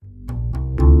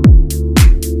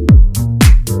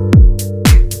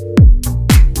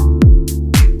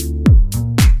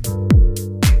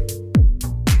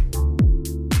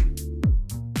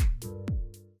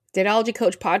Dateology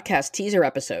Coach podcast teaser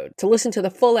episode. To listen to the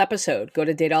full episode, go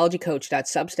to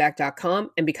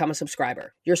dateologycoach.substack.com and become a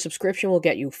subscriber. Your subscription will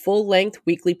get you full-length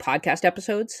weekly podcast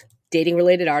episodes,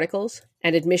 dating-related articles,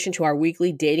 and admission to our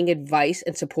weekly dating advice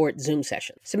and support Zoom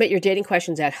session. Submit your dating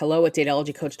questions at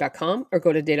hello@dateologycoach.com or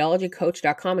go to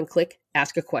dateologycoach.com and click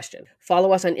Ask a Question.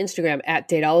 Follow us on Instagram at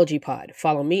DateologyPod.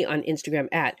 Follow me on Instagram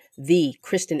at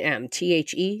TheChristanM,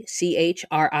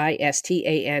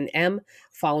 TheChristanM.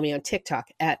 Follow me on TikTok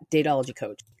at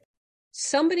DateologyCoach.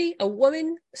 A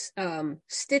woman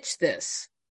stitched this,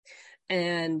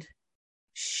 and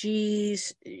she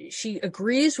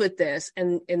agrees with this,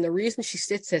 and the reason she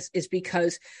stitched this is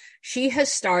because she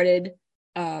started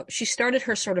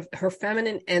her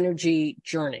feminine energy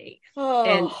journey. Oh.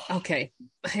 And okay,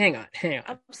 hang on.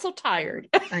 I'm so tired.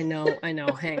 I know,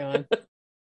 hang on.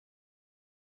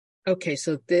 Okay,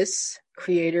 so this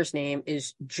creator's name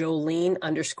is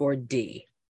Jolene_D.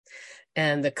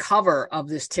 And the cover of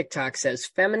this TikTok says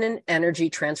Feminine Energy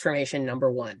Transformation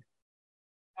 #1.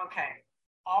 Okay.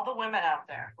 All the women out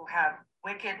there who have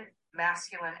wicked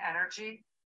masculine energy,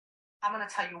 I'm going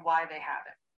to tell you why they have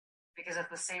it. Because it's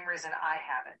the same reason I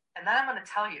have it. And then I'm going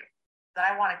to tell you that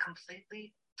I want to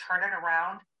completely turn it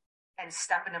around and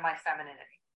step into my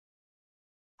femininity.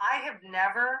 I have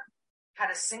never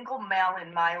had a single male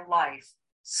in my life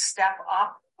step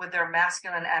up with their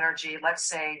masculine energy, let's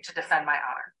say, to defend my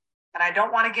honor. And I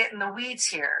don't want to get in the weeds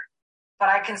here, but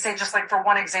I can say, just like for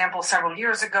one example, several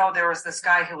years ago, there was this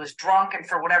guy who was drunk, and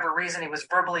for whatever reason, he was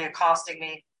verbally accosting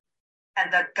me.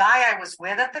 And the guy I was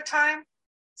with at the time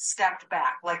stepped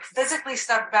back, like physically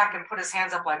stepped back and put his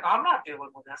hands up like, I'm not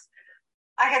dealing with this.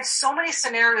 I had so many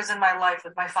scenarios in my life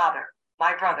with my father,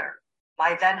 my brother,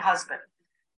 my then husband,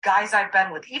 guys I've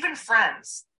been with, even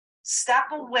friends,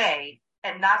 step away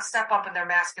and not step up in their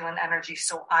masculine energy.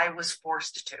 So I was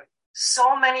forced to.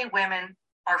 So many women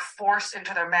are forced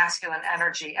into their masculine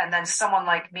energy. And then someone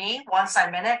like me, once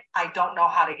I'm in it, I don't know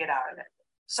how to get out of it.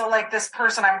 So like this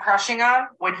person I'm crushing on,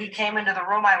 when he came into the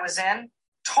room I was in,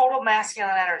 total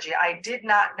masculine energy. I did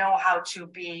not know how to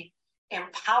be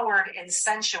empowered and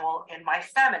sensual in my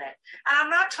feminine. And I'm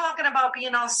not talking about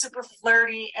being all super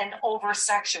flirty and over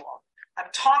sexual.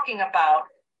 I'm talking about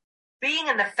being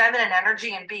in the feminine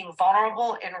energy and being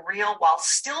vulnerable and real while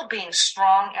still being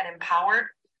strong and empowered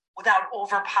without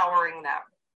overpowering them.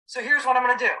 So here's what I'm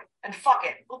going to do. And fuck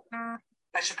it.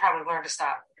 I should probably learn to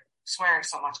stop swearing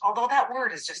so much. Although that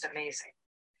word is just amazing.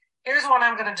 Here's what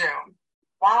I'm going to do.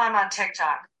 While I'm on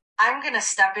TikTok, I'm going to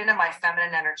step into my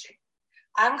feminine energy.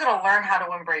 I'm going to learn how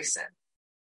to embrace it.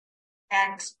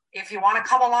 And if you want to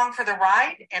come along for the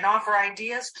ride and offer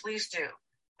ideas, please do.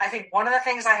 I think one of the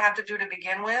things I have to do to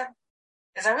begin with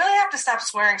is I really have to stop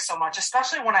swearing so much,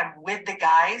 especially when I'm with the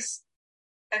guys.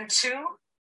 And 2,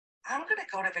 I'm going to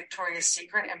go to Victoria's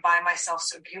Secret and buy myself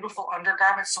some beautiful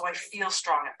undergarments so I feel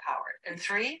strong and empowered. And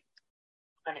 3,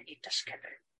 I'm going to eat this kid.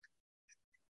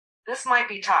 This might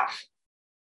be tough.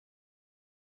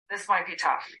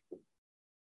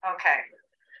 Okay.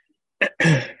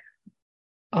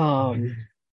 All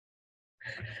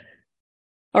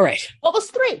right. What was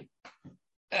 3?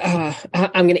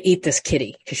 I'm going to eat this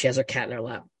kitty because she has her cat in her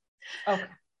lap. Okay.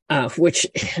 Which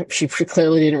she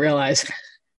clearly didn't realize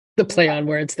the play on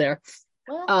words there.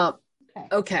 Well,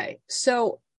 okay.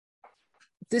 So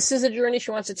this is a journey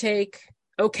she wants to take.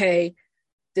 Okay.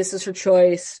 This is her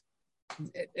choice.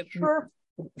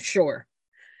 Sure.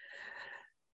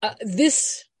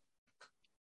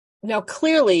 Now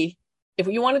clearly, if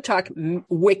you want to talk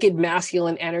wicked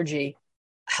masculine energy,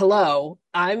 hello,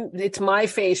 it's my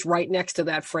face right next to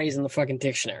that phrase in the fucking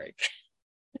dictionary.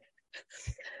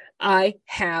 I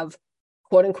have,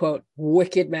 quote unquote,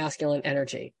 wicked masculine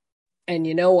energy. And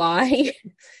you know why?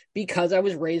 Because I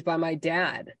was raised by my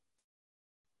dad.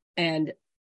 And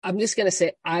I'm just going to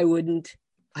say, I wouldn't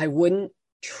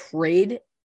trade it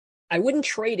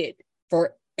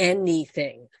for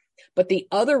anything. But the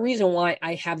other reason why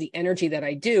I have the energy that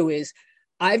I do is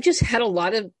I've just had a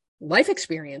lot of life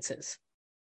experiences.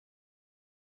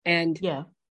 And yeah,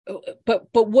 but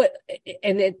what,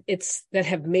 and it's that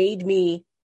have made me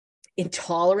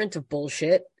intolerant of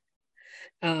bullshit,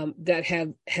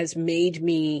 that has made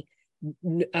me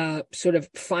sort of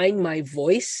find my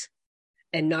voice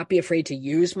and not be afraid to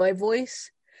use my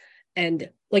voice. And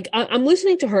like, I'm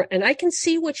listening to her and I can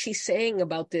see what she's saying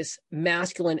about this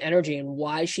masculine energy and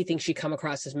why she thinks she come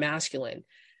across as masculine,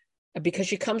 because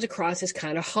she comes across as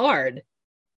kind of hard.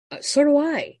 So do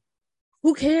I.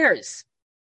 Who cares?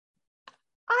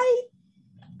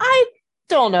 I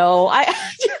don't know. I'm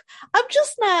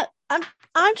just not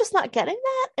getting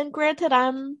that. And granted,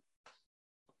 I'm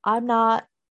not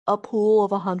a pool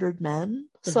of 100 men.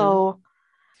 So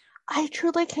I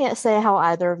truly can't say how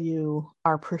either of you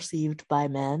are perceived by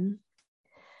men,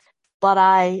 but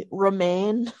I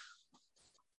remain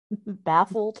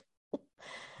baffled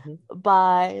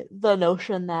by the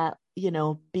notion that,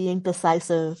 being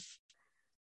decisive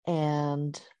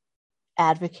and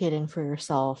advocating for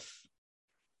yourself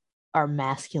are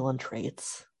masculine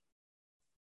traits.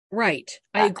 Right.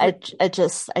 I agree. I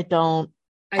don't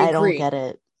get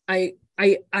it. I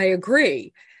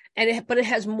agree. But it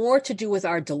has more to do with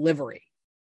our delivery,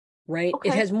 right? Okay.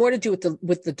 It has more to do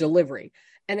with the delivery.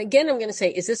 And again, I'm going to say,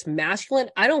 is this masculine?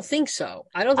 I don't think so.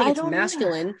 I don't think it's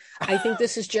masculine. I think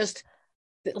this is just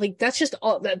like, that's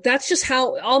just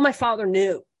how all my father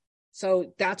knew.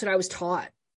 So that's what I was taught.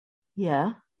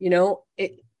 Yeah.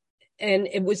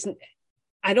 It was,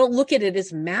 I don't look at it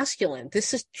as masculine.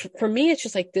 This is, for me, it's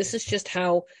just like, this is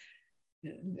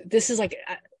like,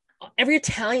 every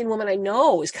Italian woman I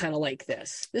know is kind of like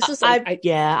this. This is like,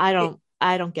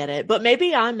 I don't get it, but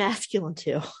maybe I'm masculine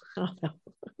too. I don't know.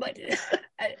 But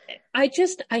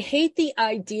I hate the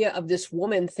idea of this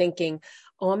woman thinking,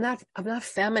 oh, I'm not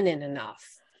feminine enough.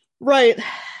 Right.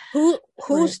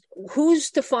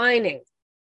 Who's defining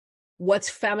what's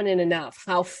feminine enough?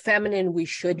 How feminine we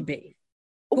should be?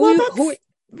 Who are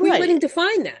you letting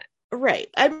define that? Right.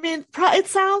 I mean, it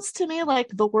sounds to me like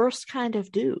the worst kind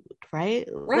of dude, right?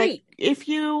 Right. Like if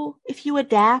you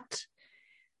adapt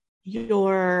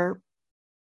your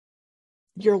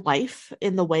life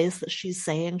in the ways that she's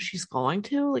saying she's going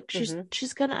to, like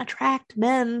she's going to attract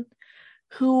men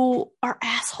who are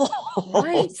assholes.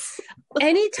 Right.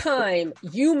 Anytime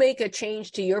you make a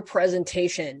change to your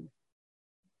presentation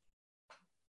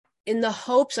in the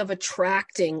hopes of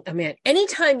attracting a man,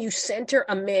 anytime you center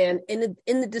a man in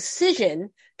the decision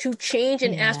to change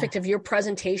an aspect of your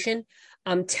presentation,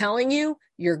 I'm telling you,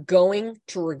 you're going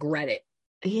to regret it.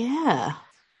 Yeah.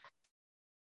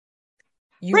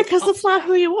 Right, because it's not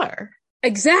who you are.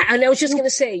 Exactly. And I was just going to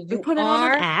say, you're putting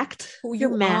on an act.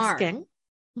 You're masking.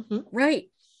 Mm-hmm. Right.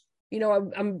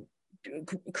 I'm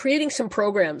creating some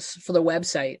programs for the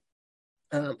website.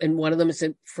 And one of them is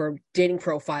for dating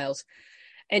profiles.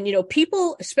 And,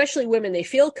 people, especially women, they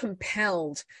feel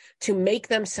compelled to make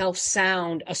themselves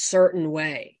sound a certain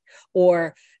way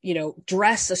or,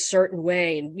 dress a certain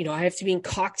way. And, I have to be in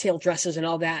cocktail dresses and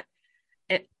all that.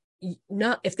 And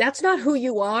if that's not who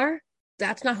you are,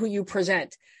 that's not who you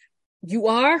present. You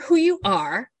are who you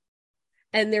are.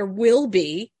 And there will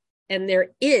be, and there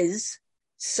is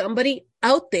somebody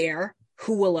out there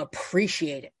who will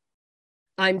appreciate it.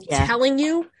 I'm telling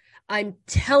you,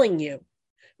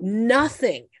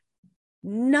 nothing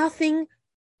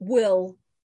will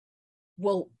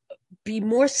be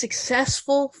more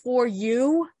successful for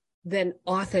you than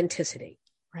authenticity.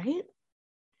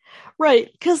 Right.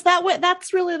 Because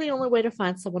that's really the only way to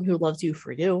find someone who loves you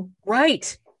for you.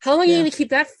 Right. How long are you going to keep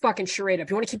that fucking charade up?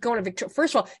 You want to keep going to Victoria?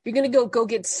 First of all, if you're going to go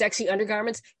get sexy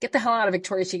undergarments, get the hell out of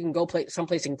Victoria so you can go play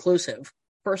someplace inclusive,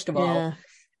 first of all.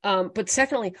 But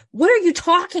secondly, what are you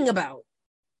talking about?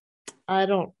 I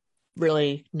don't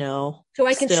really know. So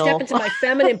I can step into my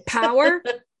feminine power?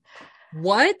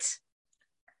 What?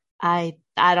 I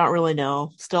don't really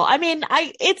know still. I mean,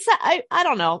 I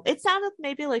don't know. It sounded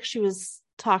maybe like she was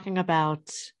talking about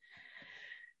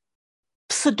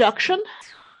seduction,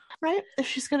 right? If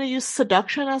she's going to use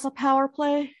seduction as a power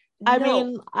play. I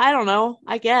mean, I don't know.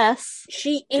 I guess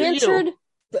she answered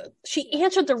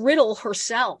the riddle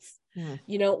herself.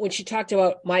 When she talked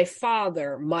about my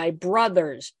father, my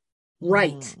brothers.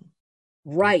 Right.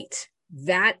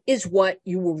 That is what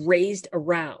you were raised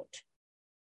around.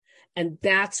 And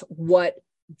that's what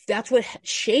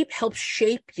helps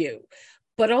shape you.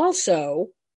 But also,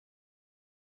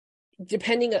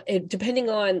 depending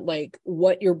on like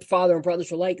what your father and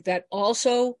brothers were like, that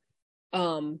also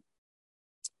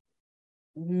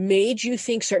made you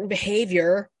think certain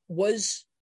behavior was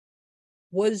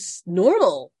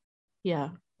normal. Yeah.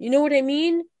 You know what I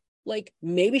mean? Like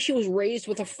maybe she was raised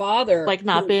with a father, like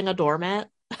not being a doormat.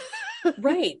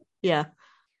 Right. Yeah.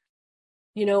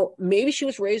 Maybe she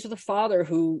was raised with a father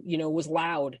who, was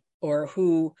loud or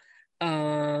who,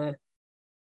 I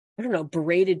don't know,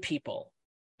 berated people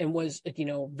and was,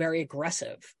 very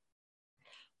aggressive.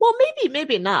 Well,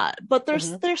 maybe not, but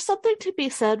there's something to be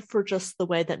said for just the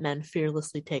way that men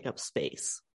fearlessly take up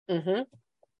space. Mm-hmm.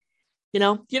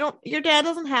 Your dad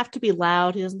doesn't have to be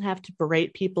loud. He doesn't have to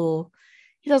berate people.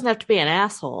 He doesn't have to be an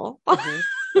asshole.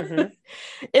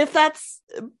 If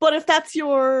that's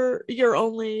your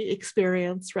only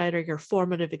experience, right, or your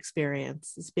formative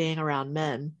experience is being around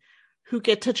men who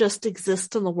get to just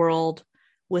exist in the world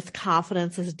with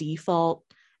confidence as default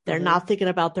They're not thinking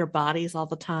about their bodies all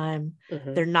the time.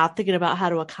 They're not thinking about how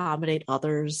to accommodate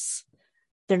others.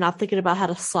 They're not thinking about how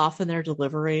to soften their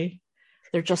delivery.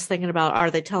 They're just thinking about, are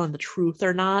they telling the truth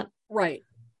or not? Right.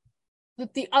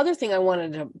 But the other thing I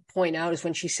wanted to point out is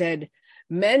when she said,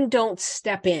 men don't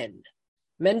step in.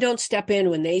 Men don't step in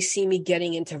when they see me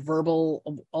getting into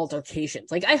verbal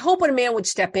altercations. Like, I hope a man would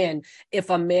step in if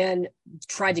a man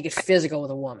tried to get physical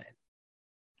with a woman.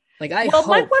 Like, I hope.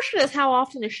 My question is, how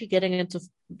often is she getting into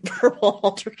verbal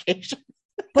altercations?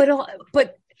 But we've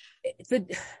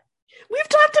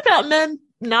talked about men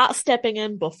not stepping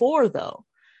in before, though.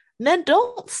 Men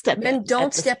don't step in. Men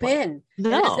don't step in.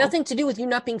 No. And it has nothing to do with you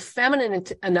not being feminine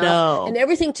enough. No. And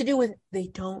everything to do with they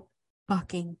don't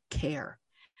fucking care.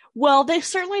 Well, they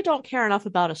certainly don't care enough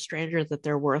about a stranger that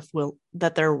they're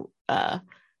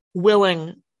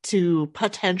willing to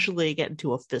potentially get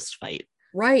into a fist fight.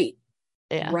 Right.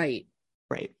 Yeah. Right.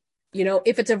 You know,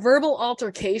 if it's a verbal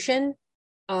altercation,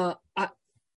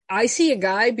 I see a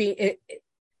guy being.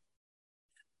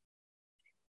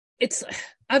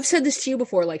 I've said this to you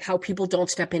before, like how people don't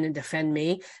step in and defend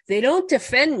me. They don't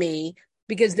defend me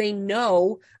because they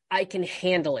know I can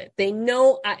handle it. They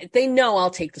know I'll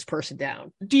take this person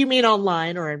down. Do you mean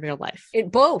online or in real life?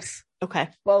 Both. Okay.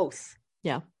 Both.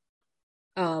 Yeah.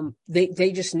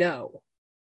 They just know.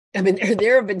 I mean,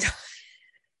 there have been times.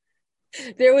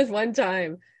 There was one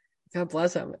time, God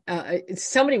bless him,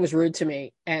 somebody was rude to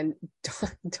me, and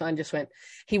Don just went,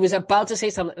 he was about to say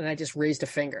something, and I just raised a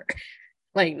finger.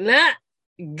 Like, nah,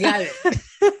 got it.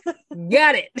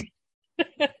 Got it.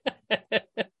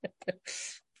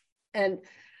 And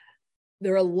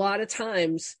there are a lot of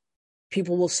times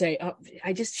people will say, oh,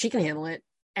 she can handle it.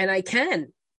 And I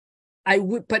can. I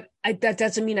would, but that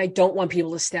doesn't mean I don't want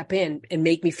people to step in and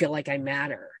make me feel like I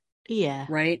matter. Yeah.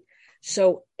 Right.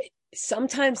 So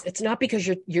sometimes it's not because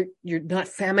you're not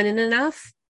feminine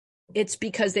enough. It's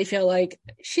because they feel like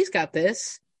she's got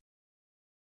this,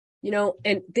 you know,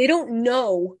 and they don't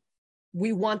know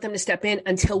we want them to step in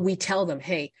until we tell them,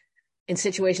 hey, in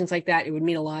situations like that, it would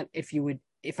mean a lot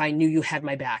if I knew you had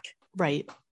my back. Right.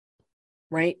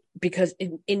 Right. Because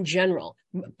in general,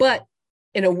 but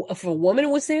if a woman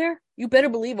was there, you better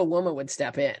believe a woman would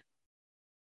step in.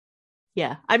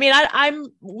 Yeah. I mean,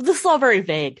 this is all very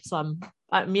vague. So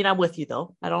I'm with you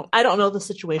though. I don't know the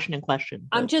situation in question.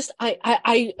 But...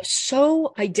 I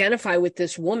so identify with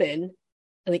this woman,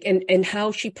 like, and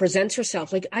how she presents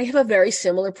herself. Like, I have a very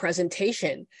similar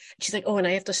presentation. She's like, oh, and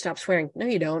I have to stop swearing. No,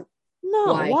 you don't.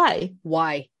 No.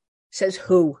 Why? Says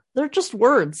who? They're just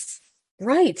words.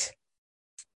 Right.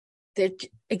 They're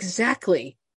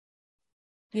exactly.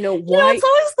 You know, why? You know, it's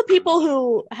always the people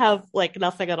who have like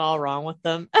nothing at all wrong with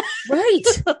them. Right.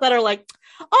 That are like,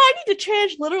 oh, I need to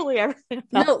change literally everything.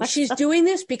 No, myself. She's doing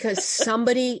this because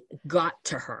somebody got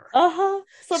to her. Uh-huh.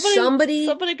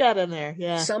 Somebody got in there.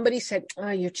 Yeah. Somebody said, oh,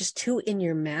 you're just too in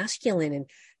your masculine. And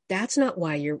that's not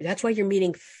why that's why you're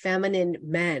meeting feminine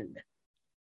men.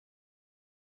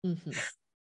 Mm-hmm.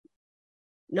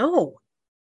 No,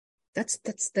 that's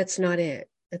not it.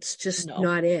 That's just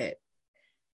not it.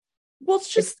 Well,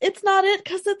 it's not it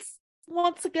because it's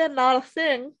once again not a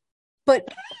thing. But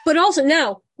also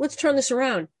now let's turn this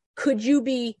around. Could you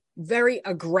be very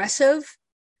aggressive,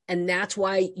 and that's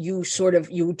why you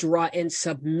draw in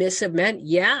submissive men?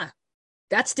 Yeah,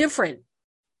 that's different.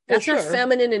 That's not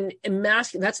feminine and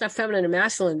masculine. That's not feminine and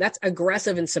masculine. That's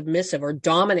aggressive and submissive, or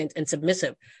dominant and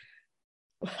submissive.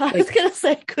 I was going to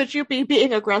say, could you be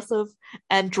being aggressive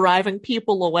and driving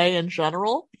people away in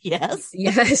general? Yes.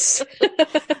 Yes.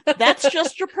 That's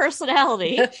just your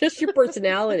personality. That's just your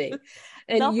personality.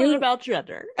 And nothing about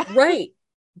gender. Right.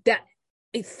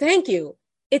 Thank you.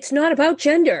 It's not about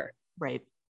gender. Right.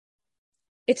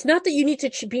 It's not that you need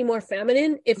to be more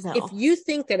feminine. If you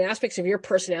think that aspects of your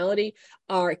personality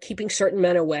are keeping certain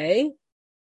men away,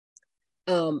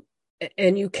 and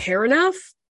you care enough,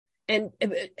 and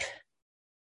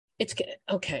it's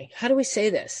okay. How do we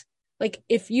say this? Like,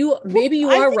 if you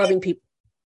are rubbing people.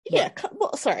 Yeah.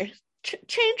 Well, sorry.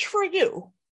 Change for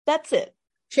you. That's it.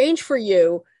 Change for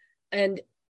you. And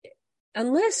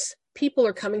unless people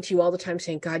are coming to you all the time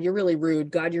saying, God, you're really rude.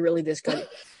 God, you're really this. God,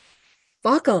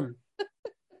 fuck them.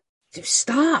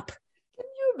 Stop. Can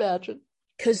you imagine?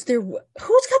 Because who's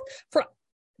got for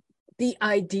the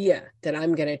idea that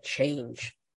I'm going to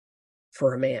change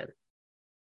for a man?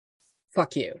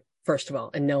 Fuck you. First of all,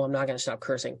 and no, I'm not going to stop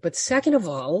cursing. But second of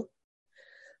all,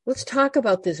 let's talk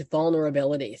about this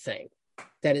vulnerability thing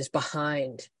that is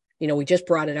behind. You know, we just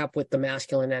brought it up with the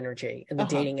masculine energy and the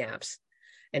dating apps,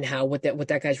 and how what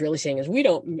that guy's really saying is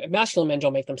masculine men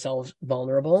don't make themselves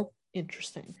vulnerable.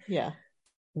 Interesting. Yeah.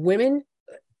 Women,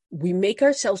 we make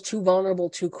ourselves too vulnerable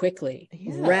too quickly,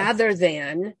 rather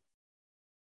than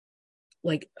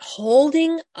like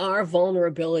holding our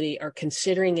vulnerability or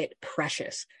considering it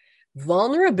precious.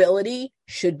 Vulnerability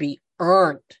should be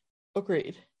earned.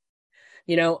 Agreed.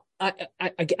 You know,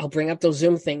 I'll bring up those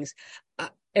Zoom things.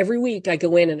 Every week I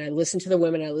go in and I listen to the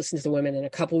women. And a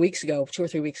couple weeks ago, 2 or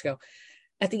 3 weeks ago,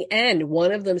 at the end,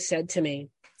 one of them said to me,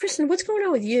 Kristen, what's going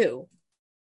on with you?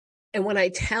 And when I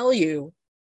tell you,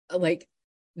 like,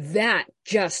 that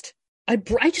just, I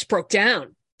just broke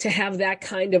down to have that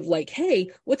kind of like, hey,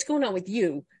 what's going on with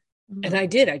you? Mm-hmm.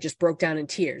 And I just broke down in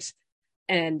tears.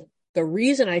 And the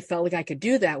reason I felt like I could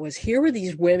do that was here were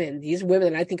these women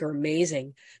that I think are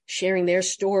amazing, sharing their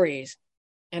stories.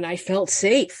 And I felt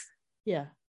safe. Yeah.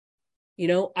 You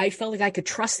know, I felt like I could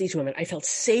trust these women. I felt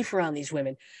safe around these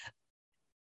women.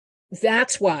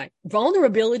 That's why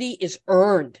vulnerability is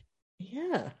earned.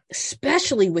 Yeah.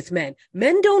 Especially with men.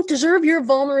 Men don't deserve your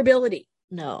vulnerability.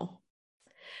 No.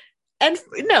 And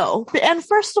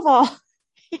first of all,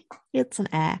 it's an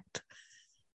act.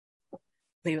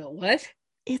 Wait a minute, what?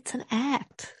 It's an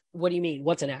act. What do you mean?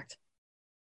 What's an act?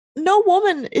 No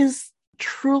woman is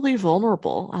truly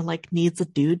vulnerable and like needs a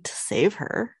dude to save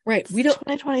her. Right. We don't.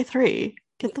 2023.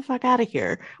 Get the fuck out of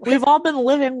here. Right. We've all been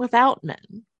living without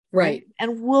men. Right.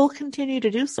 And we'll continue to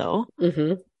do so.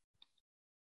 Mm-hmm.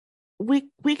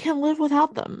 We can live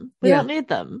without them. We don't need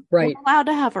them. Right. We're allowed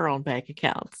to have our own bank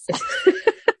accounts.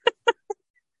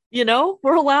 You know,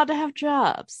 we're allowed to have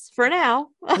jobs for now.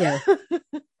 Yeah.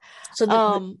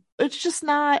 So it's just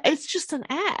an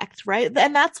act, right?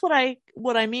 And that's what I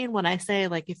mean when I say,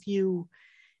 like, if you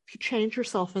change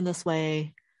yourself in this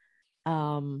way,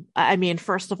 I mean,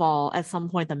 first of all, at some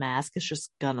point the mask is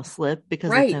just gonna slip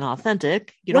because it's inauthentic.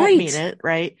 You don't mean it,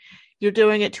 right? You're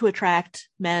doing it to attract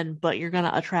men, but you're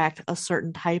gonna attract a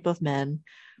certain type of men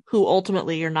who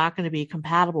ultimately you're not going to be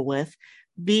compatible with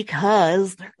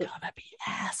because they're gonna be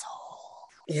assholes.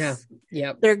 Yeah.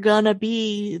 Yeah. They're gonna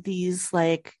be these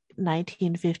like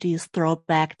 1950s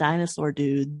throwback dinosaur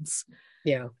dudes.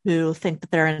 Yeah. Who think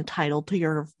that they're entitled to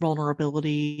your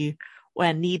vulnerability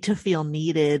and need to feel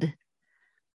needed.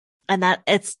 And that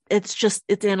it's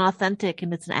inauthentic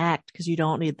and it's an act because you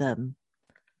don't need them.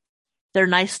 They're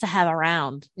nice to have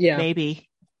around. Yeah. Maybe.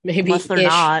 Unless they're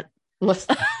not.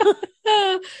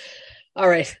 All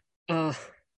right.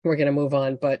 We're going to move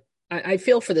on, but I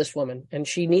feel for this woman and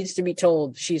she needs to be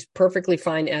told she's perfectly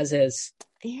fine as is.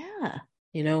 Yeah.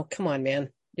 You know, come on, man.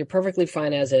 You're perfectly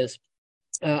fine as is.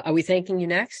 Are we thanking you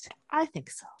next? I think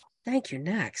so. Thank you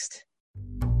next.